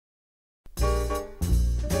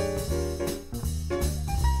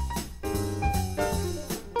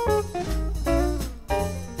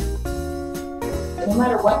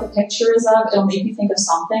what the picture is of, it'll make you think of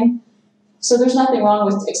something. So there's nothing wrong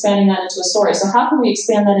with expanding that into a story. So how can we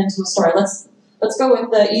expand that into a story? Let's go with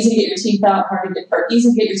the easy to get your teeth out, easy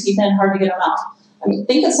to get your teeth in, hard to get them out. I mean,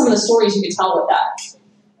 think of some of the stories you could tell with that.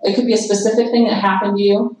 It could be a specific thing that happened to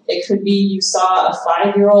you. It could be you saw a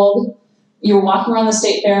 5-year-old, you were walking around the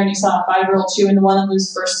state fair and you saw a 5-year-old chew into one and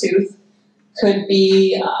lose first tooth. Could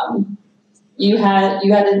be you had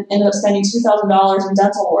to end up spending $2,000 in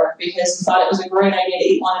dental work because you thought it was a great idea to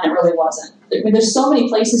eat one and it really wasn't. There's so many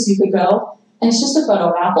places you could go, and it's just a photo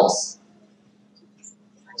of apples.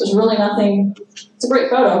 There's really nothing. It's a great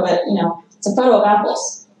photo, but it's a photo of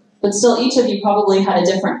apples. But still, each of you probably had a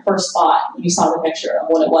different first thought when you saw the picture of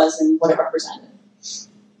what it was and what it represented.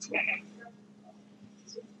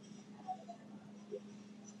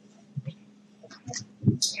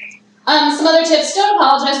 Some other tips: don't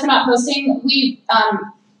apologize for not posting.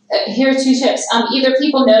 Here are 2 tips. Either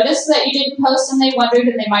people notice that you didn't post and they wondered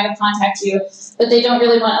and they might have contacted you, but they don't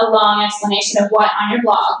really want a long explanation of what on your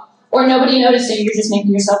blog. Or nobody noticed and you're just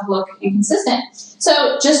making yourself look inconsistent.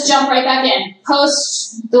 So just jump right back in.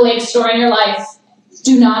 Post the latest story in your life.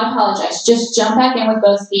 Do not apologize. Just jump back in with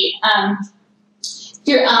both feet. If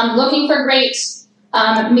you're looking for great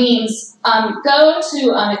memes, go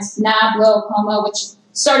to it's NaBloPomo, which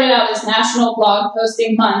started out as National Blog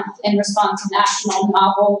Posting Month in response to National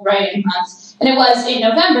Novel Writing Month. And it was in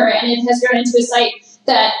November, and it has grown into a site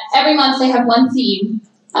that every month they have one theme.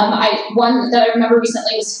 One that I remember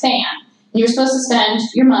recently was fan. And you're supposed to spend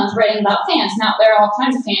your month writing about fans. Now, there are all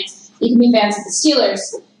kinds of fans. You can be fans of the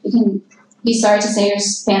Steelers. You can be sorry to say you're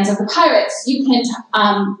fans of the Pirates. You can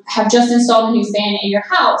have just installed a new fan in your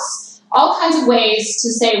house. All kinds of ways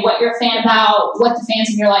to say what you're a fan about, what the fans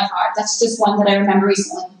in your life are. That's just one that I remember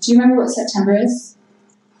recently. Do you remember what September is?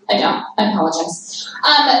 I don't. I apologize.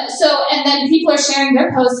 And then people are sharing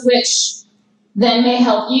their posts, which then may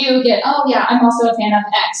help you get, oh yeah, I'm also a fan of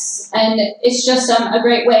X. And it's just a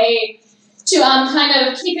great way to kind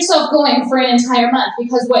of keep yourself going for an entire month,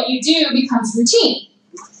 because what you do becomes routine.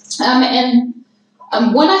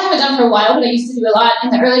 One I haven't done for a while, but I used to do a lot in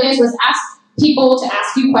the early days, was ask people to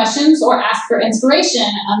ask you questions or ask for inspiration.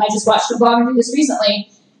 I just watched a blogger do this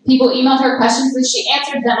recently. People emailed her questions and she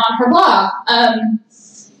answered them on her blog.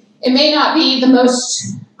 It may not be the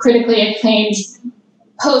most critically acclaimed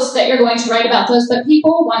post that you're going to write about those, but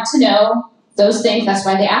people want to know those things. That's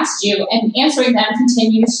why they asked you. And answering them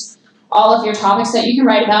continues all of your topics that you can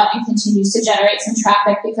write about and continues to generate some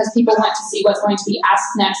traffic, because people want to see what's going to be asked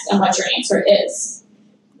next and what your answer is.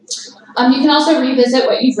 You can also revisit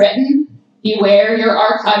what you've written. Beware your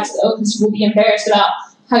archives, though, because you will be embarrassed about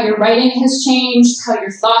how your writing has changed, how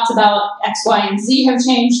your thoughts about X, Y, and Z have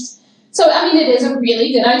changed. So, it is a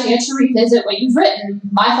really good idea to revisit what you've written.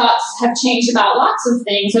 My thoughts have changed about lots of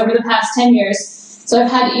things over the past 10 years. So I've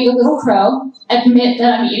had to eat a little crow, admit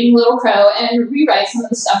that I'm eating a little crow, and rewrite some of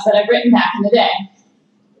the stuff that I've written back in the day.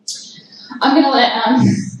 I'm going to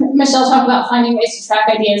let Michelle talk about finding ways to track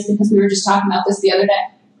ideas, because we were just talking about this the other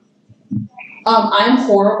day. I'm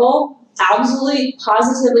horrible. Absolutely,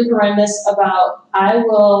 positively horrendous about, I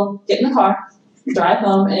will get in the car, drive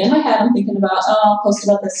home, and in my head I'm thinking about, I'll post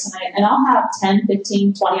about this tonight, and I'll have 10,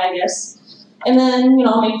 15, 20 ideas. And then,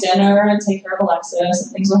 I'll make dinner and take care of Alexis,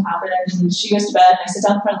 and things will happen, and she goes to bed, and I sit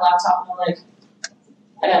down in front of the laptop, and I'm like,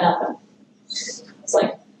 I got nothing. It's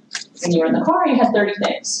like, when you were in the car, you had 30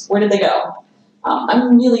 things. Where did they go?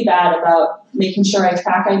 I'm really bad about making sure I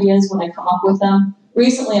track ideas when I come up with them.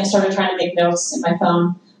 Recently, I've started trying to make notes in my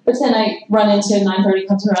phone. But then I run into 9:30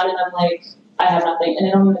 comes around and I'm like, I have nothing. And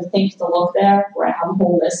I don't even think to look there where I have a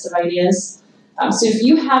whole list of ideas. So if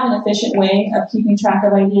you have an efficient way of keeping track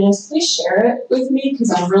of ideas, please share it with me, because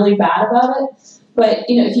I'm really bad about it. But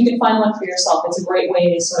if you can find one for yourself, it's a great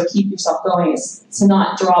way to sort of keep yourself going, is to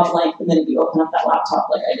not draw a blank the minute you open up that laptop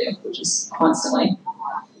like I do, which is constantly.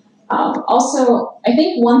 Also, I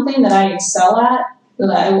think one thing that I excel at, that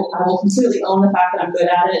I will completely own the fact that I'm good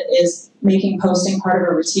at it, is making posting part of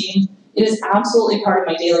a routine. It is absolutely part of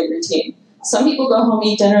my daily routine. Some people go home,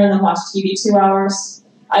 eat dinner, and then watch TV 2 hours.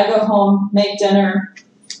 I go home, make dinner,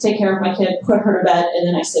 take care of my kid, put her to bed, and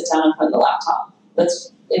then I sit down in front of the laptop.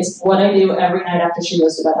 It's what I do every night after she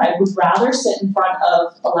goes to bed. I would rather sit in front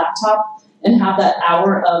of a laptop and have that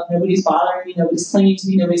hour of nobody's bothering me, nobody's clinging to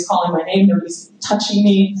me, nobody's calling my name, nobody's touching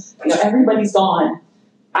me, everybody's gone.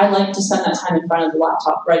 I like to spend that time in front of the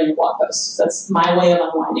laptop writing a blog post. That's my way of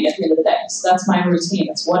unwinding at the end of the day. So that's my routine.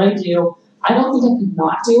 That's what I do. I don't think I could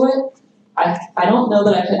not do it. I don't know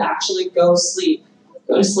that I could actually go to sleep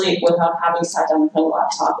without having sat down in front of the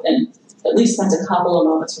laptop and at least spent a couple of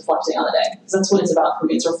moments reflecting on the day. Because that's what it's about for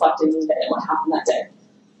me. It's reflecting on the day and what happened that day.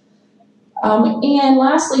 And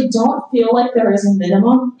lastly, don't feel like there is a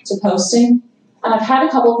minimum to posting. I've had a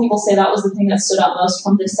couple of people say that was the thing that stood out most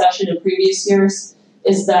from this session in previous years,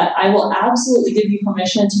 is that I will absolutely give you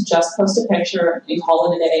permission to just post a picture and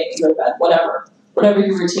call it a day and go to bed, whatever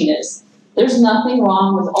your routine is. There's nothing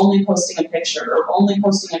wrong with only posting a picture or only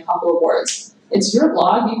posting a couple of words. It's your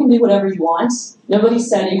blog. You can do whatever you want. Nobody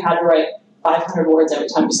said you had to write 500 words every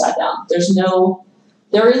time you sat down. There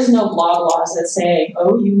is no blog laws that say,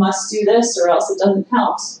 oh, you must do this or else it doesn't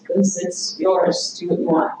count, because it's yours. Do what you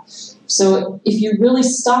want. So if you're really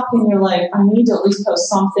stuck and you're like, I need to at least post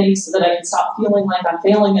something so that I can stop feeling like I'm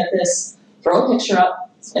failing at this, throw a picture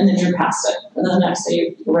up, and then you're past it. And then the next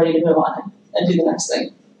day you're ready to move on and do the next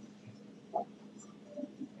thing.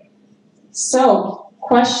 So,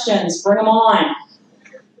 questions, bring them on.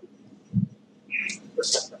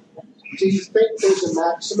 Do you think there's a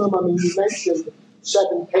maximum? I mean, you mentioned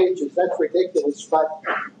 7 pages. That's ridiculous. But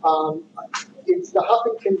it's the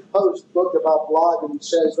Huffington Post book about blogging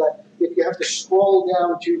says that if you have to scroll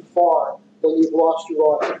down too far, then you've lost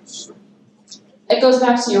your audience. It goes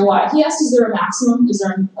back to your why. He asked, is there a maximum? Is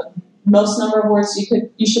there a most number of words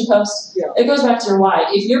you should post? Yeah. It goes back to your why.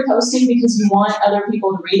 If you're posting because you want other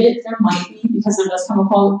people to read it, there might be, because there does come a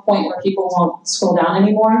point where people won't scroll down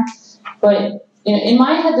anymore. But in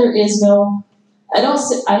my head, there is no. I don't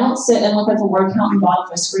sit and look at the word count on the bottom of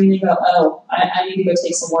my screen and go, oh, I need to go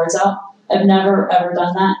take some words out. I've never ever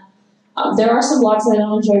done that. There are some blogs that I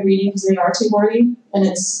don't enjoy reading because they are too wordy, but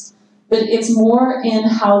it's more in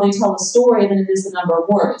how they tell the story than it is the number of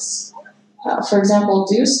words. For example,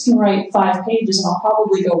 Deuce can write 5 pages, and I'll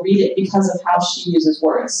probably go read it because of how she uses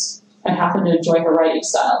words. I happen to enjoy her writing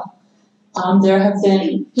style. There have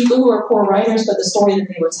been people who are poor writers, but the story that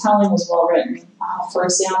they were telling was well written. For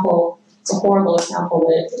example, it's a horrible example,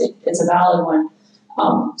 but it's a valid one.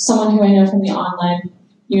 Someone who I know from the online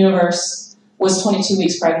universe was 22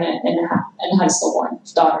 weeks pregnant and had a stillborn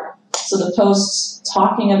daughter. So the post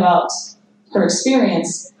talking about her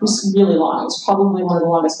experience was really long. It was probably one of the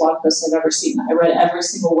longest blog posts I've ever seen. I read every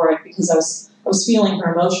single word because I was feeling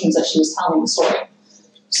her emotions as she was telling the story.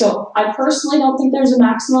 So I personally don't think there's a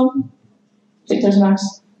maximum. Think there's a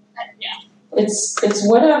maximum? Yeah. It's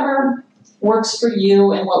whatever works for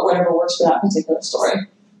you and whatever works for that particular story.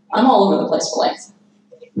 I'm all over the place for length.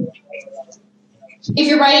 If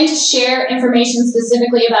you're writing to share information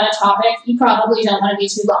specifically about a topic, you probably don't want to be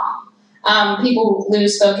too long. People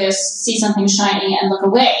lose focus, see something shiny, and look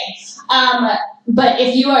away. But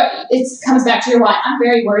it comes back to your why. I'm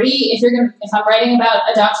very wordy. If I'm writing about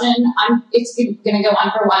adoption, it's going to go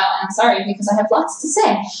on for a while, and I'm sorry because I have lots to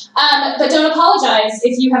say. But don't apologize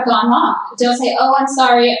if you have gone long. Don't say, oh, I'm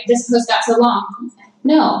sorry, this post got so long.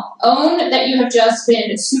 No, own that you have just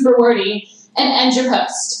been super wordy and end your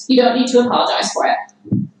post. You don't need to apologize for it.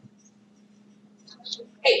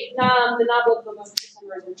 Hey, the novel of the month of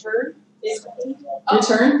December is Return.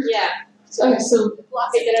 Return? Yeah. Okay, so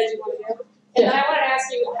Lots of that you want to do. And then I wanted to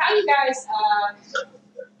ask you, how you guys,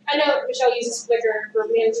 I know Michelle uses Flickr for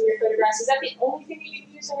managing your photographs. Is that the only thing that you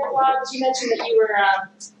use on your blog? Because you mentioned that you were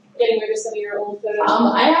getting rid of some of your old photos.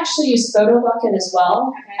 I actually use PhotoBucket as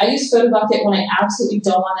well. Okay. I use PhotoBucket when I absolutely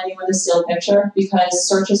don't want anyone to steal a picture because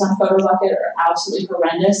searches on PhotoBucket are absolutely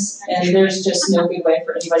horrendous, and there's just no good way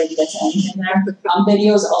for anybody to get to anything there.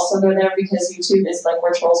 Videos also go there because YouTube is like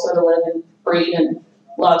where trolls go to live and breed and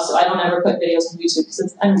love, so I don't ever put videos on YouTube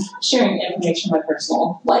because I'm sharing information of my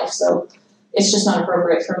personal life, so it's just not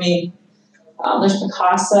appropriate for me. There's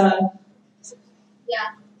Picasa. Yeah.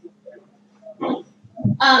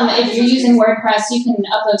 If you're using WordPress, you can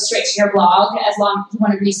upload straight to your blog as long as you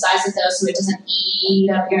want to resize it though so it doesn't eat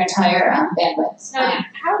up your entire bandwidth. Now,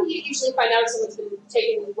 how do you usually find out if someone's been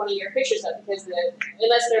taking one of your pictures up? Because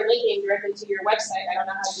unless they're linking directly to your website, I don't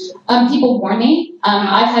know how to. People warn me.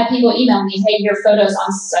 I've had people email me, hey, your photo's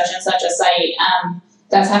on such and such a site.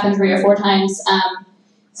 That's happened 3 or 4 times.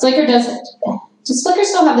 Flickr does it. Does Flickr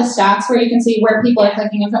still have the stats where you can see where people are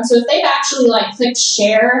clicking in from? So if they've actually clicked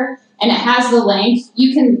share and it has the link,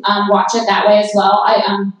 you can watch it that way as well.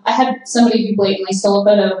 I had somebody who blatantly stole a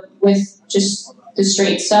photo with just the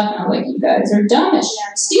straight stuff, and I'm like, you guys are dumb as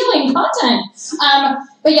shit, stealing content.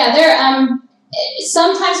 But yeah,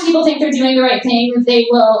 sometimes people think they're doing the right thing. They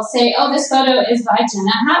will say, oh, this photo is by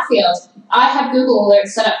Jenna Hatfield. I have Google alerts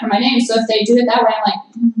set up for my name, so if they do it that way, I'm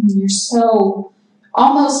like, you're so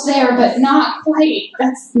almost there, but not quite.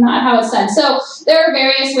 That's not how it's done. So there are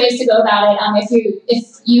various ways to go about it.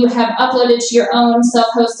 If you have uploaded to your own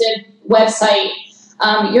self-hosted website,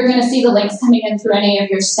 you're going to see the links coming in through any of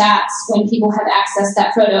your stats when people have accessed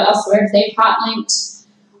that photo elsewhere. If they've hot linked,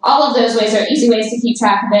 all of those ways are easy ways to keep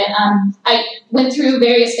track of it. went through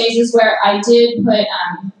various phases where I did put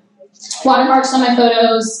watermarks on my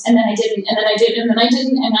photos, and then I didn't, and then I did, and then I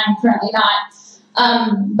didn't, and I'm currently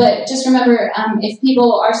not. But just remember, if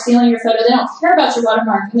people are stealing your photo, they don't care about your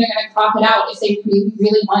watermark, and they're going to crop it out if they really,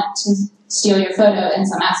 really want to steal your photo in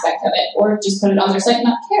some aspect of it, or just put it on their site and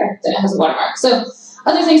not care that it has a watermark. So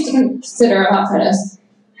other things to consider about photos.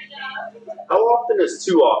 How often is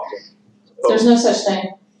too often? There's no such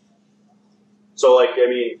thing. So, like, I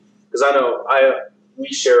mean, because I know we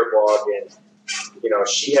share a blog, and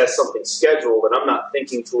she has something scheduled, and I'm not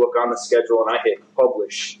thinking to look on the schedule, and I hit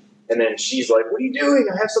publish, and then she's like, "What are you doing?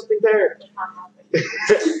 I have something there."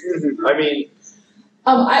 I mean,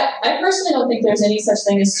 I personally don't think there's any such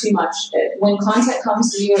thing as too much. When content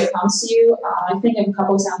comes to you, it comes to you. I think of a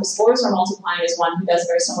couple examples. Spores are multiplying is one who does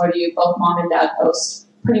very similar to you. Both mom and dad post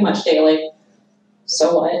pretty much daily.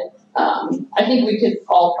 So what? I think we could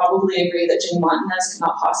all probably agree that Jim Montanez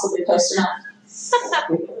cannot possibly post enough.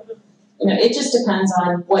 It just depends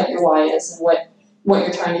on what your why is and what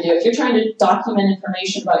you're trying to do. If you're trying to document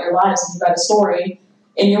information about your lives and you've got a story,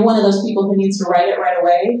 and you're one of those people who needs to write it right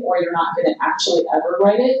away, or you're not going to actually ever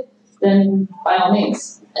write it, then by all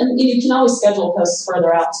means. And you can always schedule posts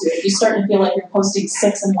further out too. If you start to feel like you're posting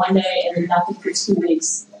 6 in one day and then nothing for 2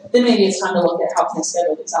 weeks, then maybe it's time to look at how can I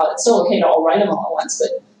schedule these out. It's still okay to all write them all at once,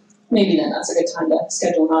 but maybe then that's a good time to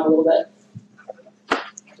schedule them out a little bit.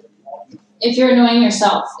 If you're annoying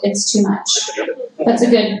yourself, it's too much. That's a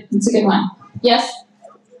good one. Yes?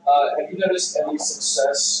 Have you noticed any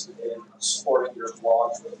success in supporting your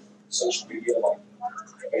blog with social media like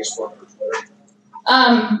Facebook or Twitter?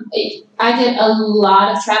 I get a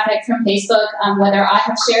lot of traffic from Facebook, whether I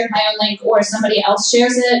have shared my own link or somebody else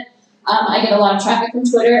shares it. I get a lot of traffic from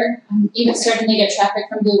Twitter. Even certainly get traffic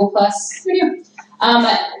from Google+.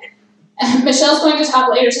 Michelle's going to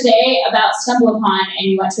talk later today about StumbleUpon, and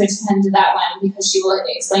you want to attend to that one because she will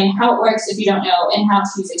explain how it works if you don't know and how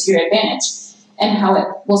to use it to your advantage and how it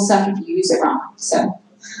will suck if you use it wrong. So.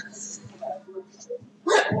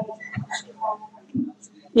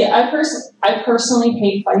 Yeah, I personally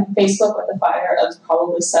hate Facebook with a fire of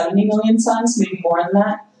probably 70 million suns, maybe more than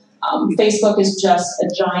that. Facebook is just a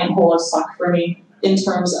giant hole of suck for me in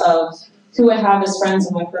terms of who I have as friends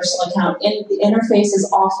in my personal account. And the interface is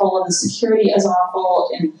awful, and the security is awful,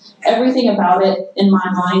 and everything about it, in my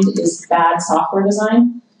mind, is bad software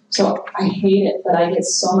design. So I hate it, but I get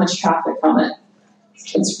so much traffic from it.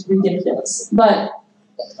 It's ridiculous. But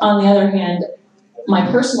on the other hand, my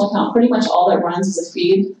personal account, pretty much all that runs is a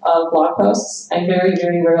feed of blog posts. I very,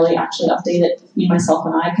 very rarely actually update it, me, myself,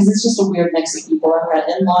 and I, because it's just a weird mix of people. I've got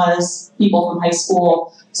in-laws, people from high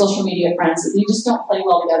school, social media friends. You just don't play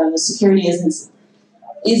well together, and the security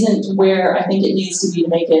isn't where I think it needs to be to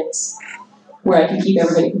make it where I can keep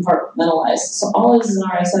everybody compartmentalized. So all it is an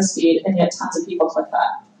RSS feed, and yet tons of people click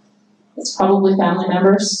that. It's probably family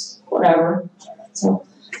members, whatever. So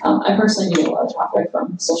I personally do a lot of traffic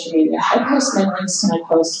from social media. I post my links and I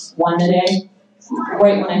post one a day.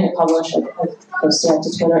 Right when I hit publish, I post it out to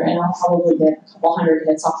Twitter, and I'll probably get a couple hundred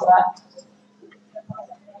hits off of that.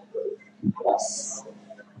 Yes.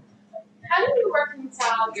 How do you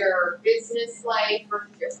reconcile your business life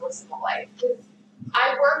versus your personal life? Because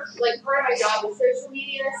I work, like, part of my job is social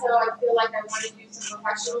media, so I feel like I want to do some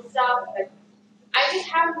professional stuff, but I just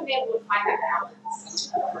haven't been able to find that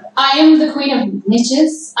balance. I am the queen of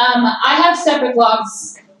niches. I have separate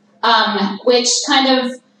blogs, which kind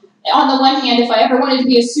of, on the one hand, if I ever wanted to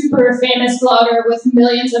be a super famous blogger with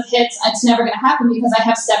millions of hits, it's never going to happen because I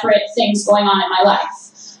have separate things going on in my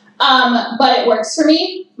life. But it works for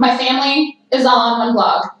me. My family is all on one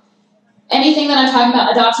blog. Anything that I'm talking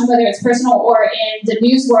about adoption, whether it's personal or in the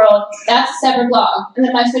news world, that's a separate blog. And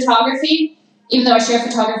then my photography, even though I share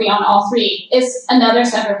photography on all three, is another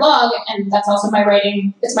separate blog, and that's also my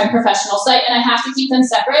writing, it's my professional site, and I have to keep them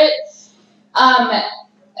separate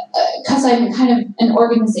because I'm kind of an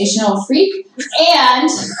organizational freak, and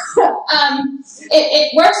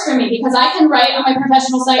it works for me because I can write on my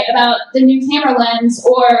professional site about the new camera lens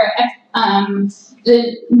or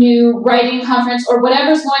the new writing conference or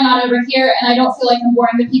whatever's going on over here, and I don't feel like I'm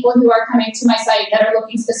boring the people who are coming to my site that are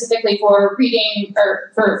looking specifically for reading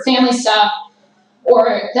or for family stuff,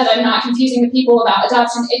 or that I'm not confusing the people about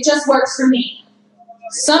adoption. It just works for me.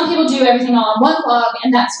 Some people do everything all on one blog,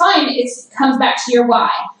 and that's fine. It comes back to your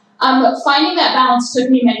why. Finding that balance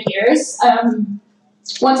took me many years.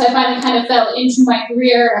 Once I finally kind of fell into my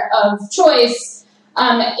career of choice,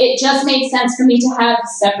 it just made sense for me to have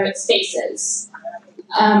separate spaces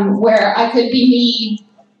where I could be me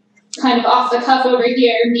kind of off the cuff over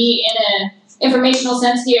here, me in an informational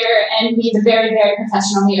sense here, and me the very, very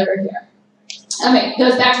professional me over here. It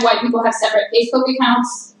goes back to why people have separate Facebook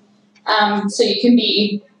accounts. So you can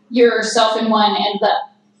be yourself in one and the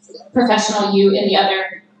professional you in the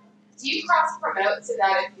other. Do you cross promote so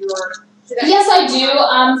that if you're Yes, I do.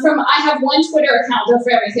 I have one Twitter account though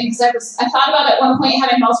for everything because I thought about at one point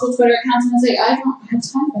having multiple Twitter accounts and I was like, I don't have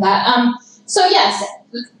time for that. So yes,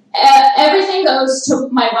 everything goes to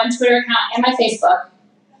my one Twitter account and my Facebook.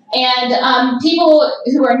 And people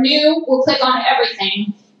who are new will click on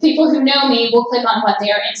everything. People who know me will click on what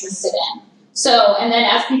they are interested in. So, and then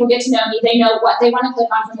as people get to know me, they know what they want to click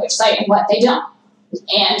on from which site and what they don't.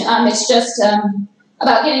 And it's just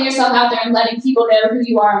about getting yourself out there and letting people know who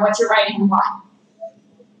you are and what you're writing and why.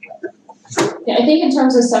 Yeah, I think in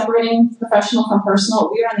terms of separating professional from personal,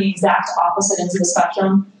 we are on the exact opposite ends of the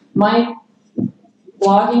spectrum. My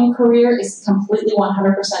blogging career is completely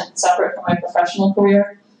 100% separate from my professional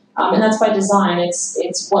career, and that's by design.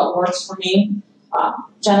 It's what works for me.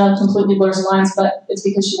 Jenna completely blurs the lines, but it's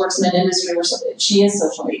because she works in an industry where she is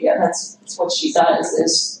social media. That's what she does,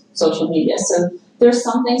 is social media. So there's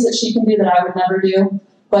some things that she can do that I would never do,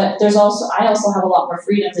 but I also have a lot more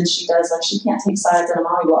freedom than she does. Like, she can't take sides in a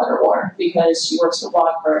mommy blogger war because she works for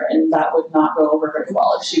Blogger, and that would not go over very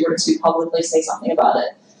well if she were to publicly say something about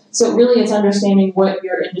it. So really it's understanding what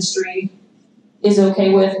your industry is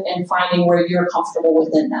okay with and finding where you're comfortable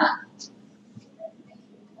within that.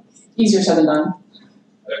 Easier said than done.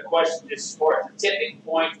 The question is for the tipping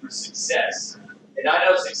point for success. And I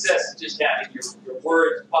know success is just having your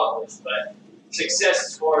words published, but success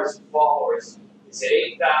as far as followers, is it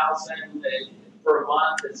 8,000 per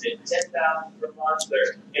month? Is it 10,000 per month?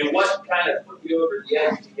 And what kind of put you over the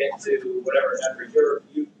edge to get to whatever number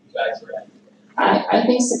you guys are at? I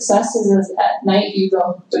think success is at night you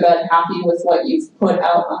go to bed happy with what you've put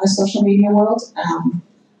out on the social media world.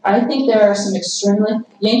 I think there are some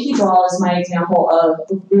Yankee Doll is my example of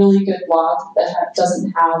a really good blog that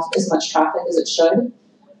doesn't have as much traffic as it should.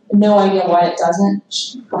 No idea why it doesn't.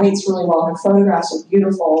 She writes really well. Her photographs are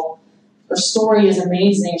beautiful. Her story is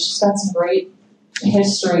amazing. She's got some great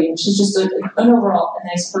history. And she's just an overall a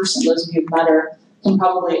nice person. Those of you who've met her can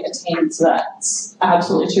probably attain to that. It's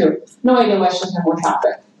absolutely true. No idea why she doesn't have more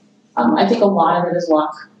traffic. I think a lot of it is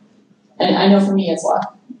luck. And I know for me it's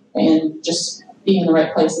luck. And just being in the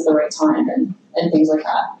right place at the right time and things like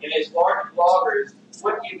that. And as large bloggers,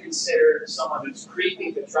 what do you consider someone who's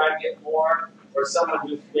creeping to try to get more, or someone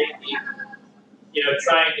who's maybe,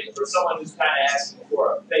 or someone who's kind of asking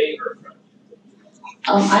for a favor from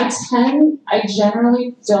you? I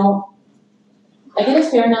generally don't. I get a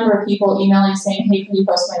fair number of people emailing saying, hey, can you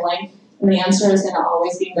post my link? And the answer is going to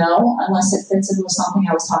always be no, unless it fits in with something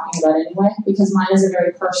I was talking about anyway, because mine is a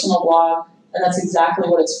very personal blog, and that's exactly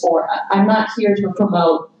what it's for. I'm not here to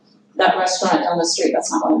promote that restaurant down the street.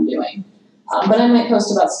 That's not what I'm doing. But I might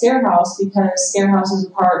post about Scarehouse because Scarehouse is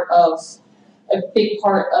a big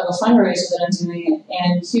part of a fundraiser that I'm doing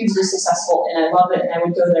and hugely successful, and I love it, and I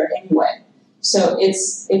would go there anyway. So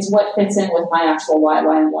it's what fits in with my actual why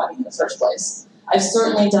I'm blogging in the first place. I've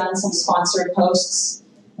certainly done some sponsored posts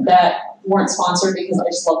that weren't sponsored because I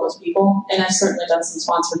just love those people, and I've certainly done some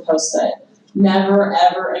sponsored posts that never,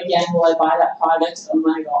 ever again will I buy that product. Oh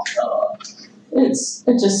my God. It's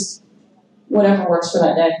just whatever works for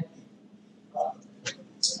that day.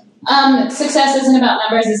 Success isn't about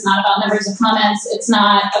numbers. It's not about numbers of comments. It's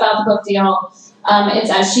not about the book deal. It's,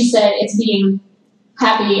 as she said, it's being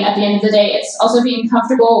happy at the end of the day. It's also being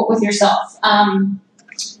comfortable with yourself.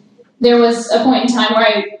 There was a point in time where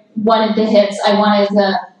I wanted the hits. I wanted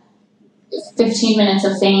the 15 minutes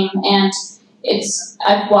of fame, and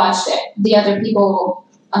I've watched the other people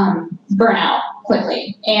burn out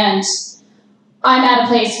quickly. And I'm at a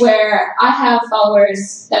place where I have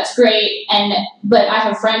followers, that's great, but I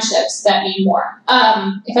have friendships that mean more.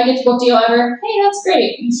 If I get the book deal ever, hey, that's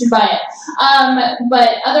great, you should buy it.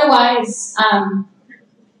 But otherwise,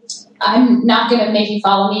 I'm not going to make you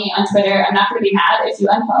follow me on Twitter. I'm not going to be mad if you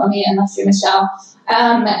unfollow me unless you're Michelle.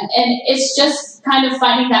 And it's just kind of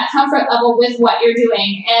finding that comfort level with what you're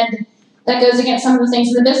doing. And that goes against some of the things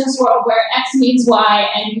in the business world where X means Y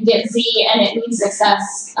and you get Z and it means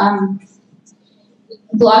success.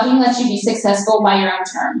 Blogging lets you be successful by your own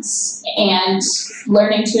terms. And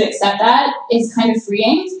learning to accept that is kind of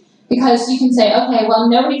freeing. Because you can say, okay, well,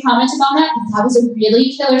 nobody commented on that, but that was a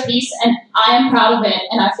really killer piece, and I am proud of it,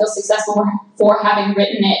 and I feel successful for having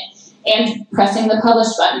written it and pressing the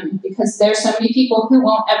publish button, because there's so many people who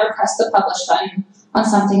won't ever press the publish button on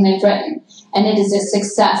something they've written, and it is a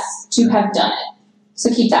success to have done it. So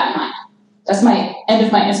keep that in mind. That's my end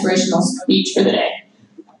of my inspirational speech for the day.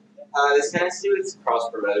 This kind of has to do with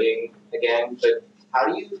cross-promoting again, but how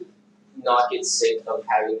do you not get sick of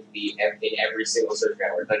having to be in every single search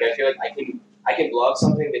network. Like I feel like I can blog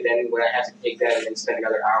something, but then when I have to take that and then spend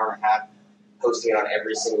another hour and a half posting it on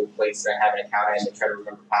every single place that I have an account at and try to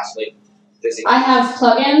remember password. I have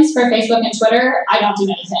plugins for Facebook and Twitter. I don't do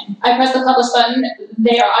anything. I press the publish button.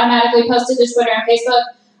 They are automatically posted to Twitter and Facebook.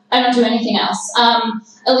 I don't do anything else.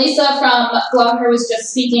 Elisa from Blogger was just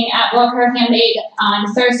speaking at Blogger Handmade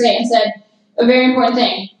on Thursday and said a very important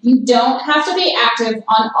thing. You don't have to be active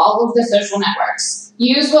on all of the social networks.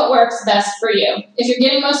 Use what works best for you. If you're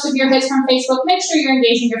getting most of your hits from Facebook, make sure you're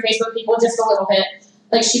engaging your Facebook people just a little bit,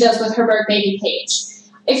 like she does with her bird baby page.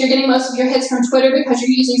 If you're getting most of your hits from Twitter because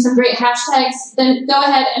you're using some great hashtags, then go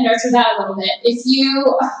ahead and nurture that a little bit. If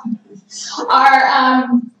you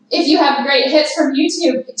if you have great hits from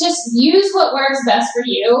YouTube, just use what works best for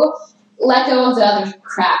you. Let go of the other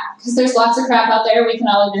crap, because there's lots of crap out there. We can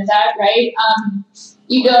all admit that, right?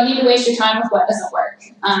 You don't need to waste your time with what doesn't work.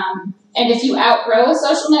 And if you outgrow a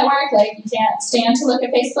social network, like you can't stand to look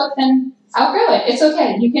at Facebook, then outgrow it. It's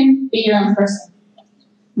okay. You can be your own person.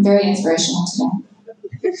 Very inspirational today.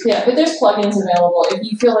 Yeah, but there's plugins available. If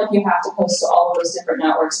you feel like you have to post to all of those different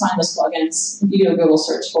networks, find those plugins. If you do a Google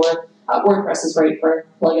search for it, WordPress is great for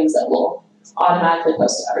plugins that will automatically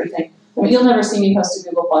post to everything. I mean, you'll never see me post to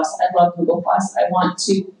Google+. I love Google+. I want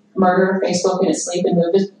to murder Facebook in its sleep and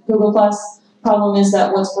move to Google+. Problem is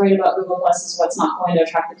that what's great about Google+ is what's not going to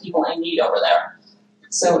attract the people I need over there.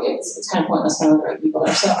 So it's kind of pointless to have the right people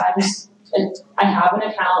there. So I have an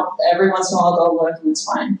account. Every once in a while I'll go look and it's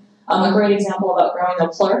fine. A great example about growing a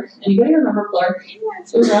Plurk. Anybody remember Plurk?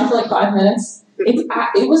 It was around for like 5 minutes.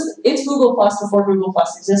 It's Google Plus before Google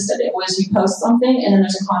Plus existed. It was you post something and then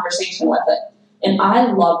there's a conversation with it. And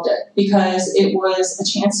I loved it because it was a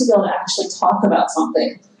chance to be able to actually talk about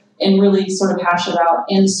something and really sort of hash it out.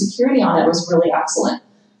 And the security on it was really excellent.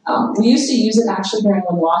 We used to use it actually during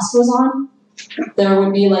when Lost was on. There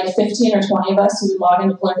would be like 15 or 20 of us who would log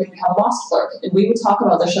into Plurk and we have a Lost Plurk, and we would talk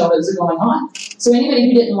about the show that was going on. So anybody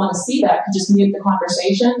who didn't want to see that could just mute the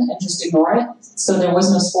conversation and just ignore it. So there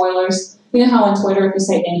was no spoilers. You know how on Twitter, if you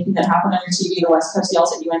say anything that happened on your TV, the West Coast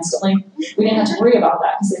yells at you instantly? We didn't have to worry about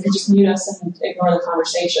that because they could just mute us and ignore the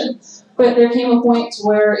conversation. But there came a point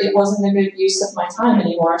where it wasn't a good use of my time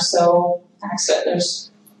anymore, so exit.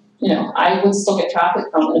 I would still get traffic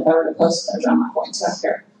from it if I were to post those. I'm not going to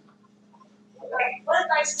care. What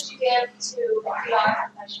advice would you give to blog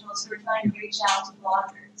professionals who are trying to reach out to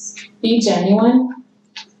bloggers? Be genuine.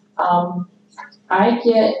 I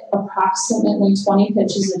get approximately 20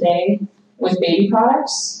 pitches a day with baby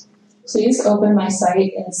products. Please open my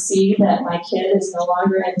site and see that my kid is no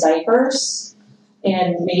longer in diapers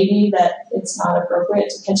and maybe that it's not appropriate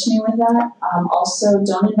to pitch me with that. Also,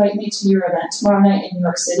 don't invite me to your event tomorrow night in New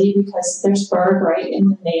York City because there's Berg right in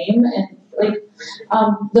the name, and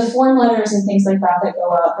the form letters and things like that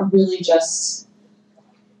go out are really just,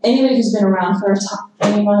 anybody who's been around for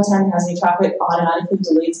any amount of time and has any traffic automatically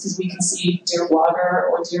deletes because we can see Dear Blogger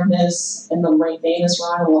or Dear Ms. and the name is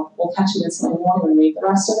wrong, and we'll catch it instantly. We won't even read the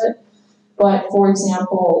rest of it. But for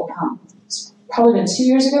example, it's probably been 2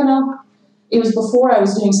 years ago now. It was before I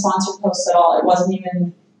was doing sponsored posts at all. It wasn't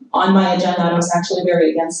even on my agenda. I was actually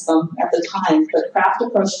very against them at the time. But Kraft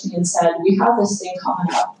approached me and said, we have this thing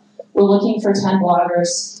coming up. We're looking for 10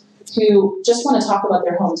 bloggers who just want to talk about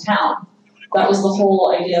their hometown. That was the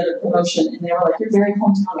whole idea of the promotion. And they were like, you're very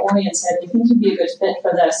hometown oriented. We think you'd be a good fit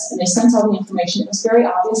for this. And they sent all the information. It was very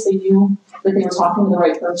obvious they knew that they were talking to the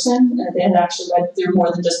right person and that they had actually read through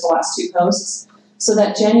more than just the last 2 posts. So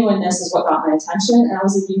that genuineness is what got my attention. And I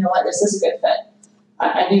was like, you know what, this is a good fit.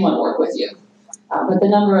 I do want to work with you. But the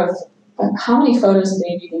number of, how many photos a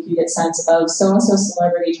day do you think you get sent of so-and-so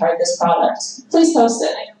celebrity tried this product? Please post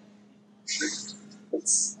it.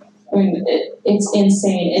 It's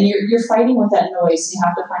insane, and you're fighting with that noise. You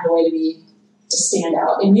have to find a way to stand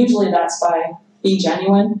out, and usually that's by being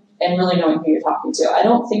genuine and really knowing who you're talking to. I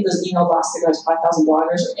don't think those email blasts that go to 5,000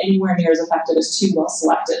 bloggers are anywhere near as effective as 2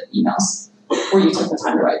 well-selected emails where you took the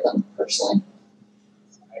time to write them personally.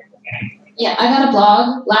 Yeah, I got a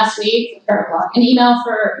blog last week, an email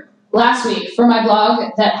for last week for my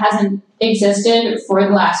blog that hasn't existed for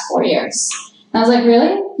the last 4 years. And I was like,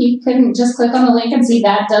 really? You couldn't just click on the link and see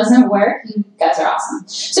that doesn't work? You guys are awesome.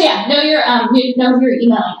 So yeah, know who you're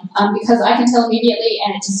emailing because I can tell immediately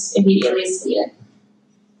and it just immediately is deleted.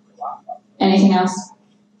 Anything else?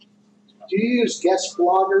 Do you use guest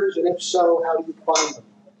bloggers, and if so, how do you find them?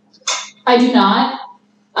 I do not,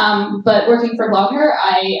 but working for Blogger,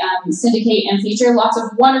 I syndicate and feature lots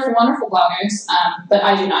of wonderful, wonderful bloggers, but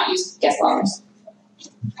I do not use guest bloggers.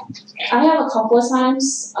 I have a couple of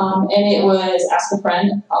times, and it was Ask a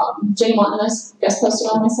Friend. Jay Montanus guest posted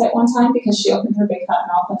on my site one time because she opened her big fat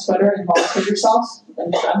mouth on Twitter and volunteered herself.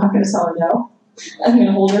 And I'm not going to tell her no. I'm going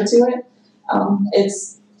to hold her to it.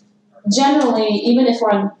 It's generally, even if we're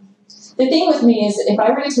on, the thing with me is if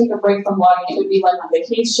I were to take a break from blogging, it would be like on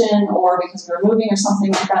vacation or because we were moving or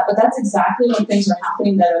something like that. But that's exactly when things are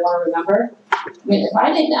happening that I want to remember. I mean, if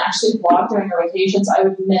I didn't actually blog during our vacations, I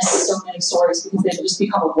would miss so many stories because they would just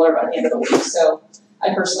become a blur by the end of the week. So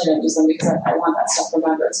I personally don't use them because I want that stuff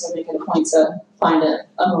remembered. So I make it a point to find a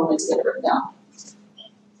moment to get it written down.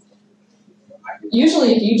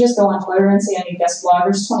 Usually, if you just go on Twitter and say I need guest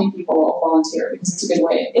bloggers, 20 people will volunteer because it's a good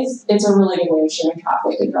way. It's a really good way of sharing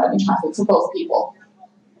traffic and driving traffic for both people.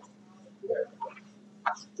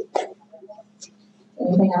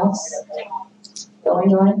 Anything else?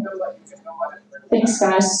 Going. Thanks,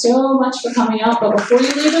 guys, so much for coming out. But before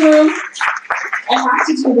you leave the room, I have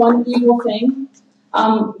to do one evil thing.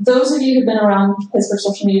 Those of you who've been around Pittsburgh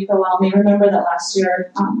social media for a while may remember that last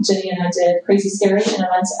year, Jenny and I did Crazy Scary, an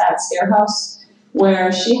event at Scare House,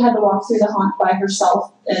 where she had to walk through the haunt by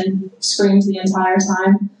herself and screamed the entire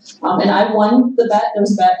time. And I won the bet. There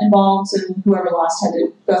was a bet involved, and whoever lost had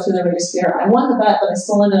to go through the biggest fear. I won the bet, but I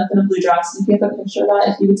still ended up in a blue dress. If you have a picture of that,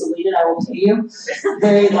 if you would delete it, I will pay you.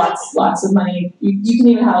 Lots of money. You can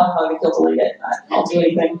even have a hug if you'll delete it. I'll do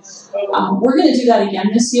anything. We're going to do that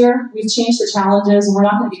again this year. We've changed the challenges, and we're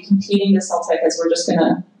not going to be competing to sell tickets. We're just going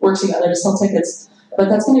to work together to sell tickets. But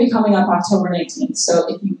that's going to be coming up October 19th. So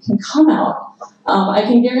if you can come out, I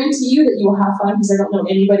can guarantee you that you will have fun because I don't know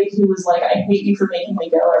anybody who was like, I hate you for making me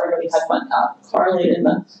go. Everybody had fun. Carly in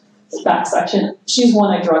the back section, she's one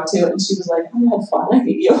I drug to, and she was like, I had fun. I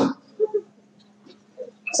hate you.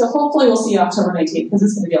 So hopefully we'll see you October 19th because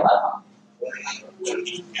it's going to be a lot of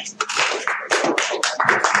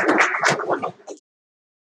fun.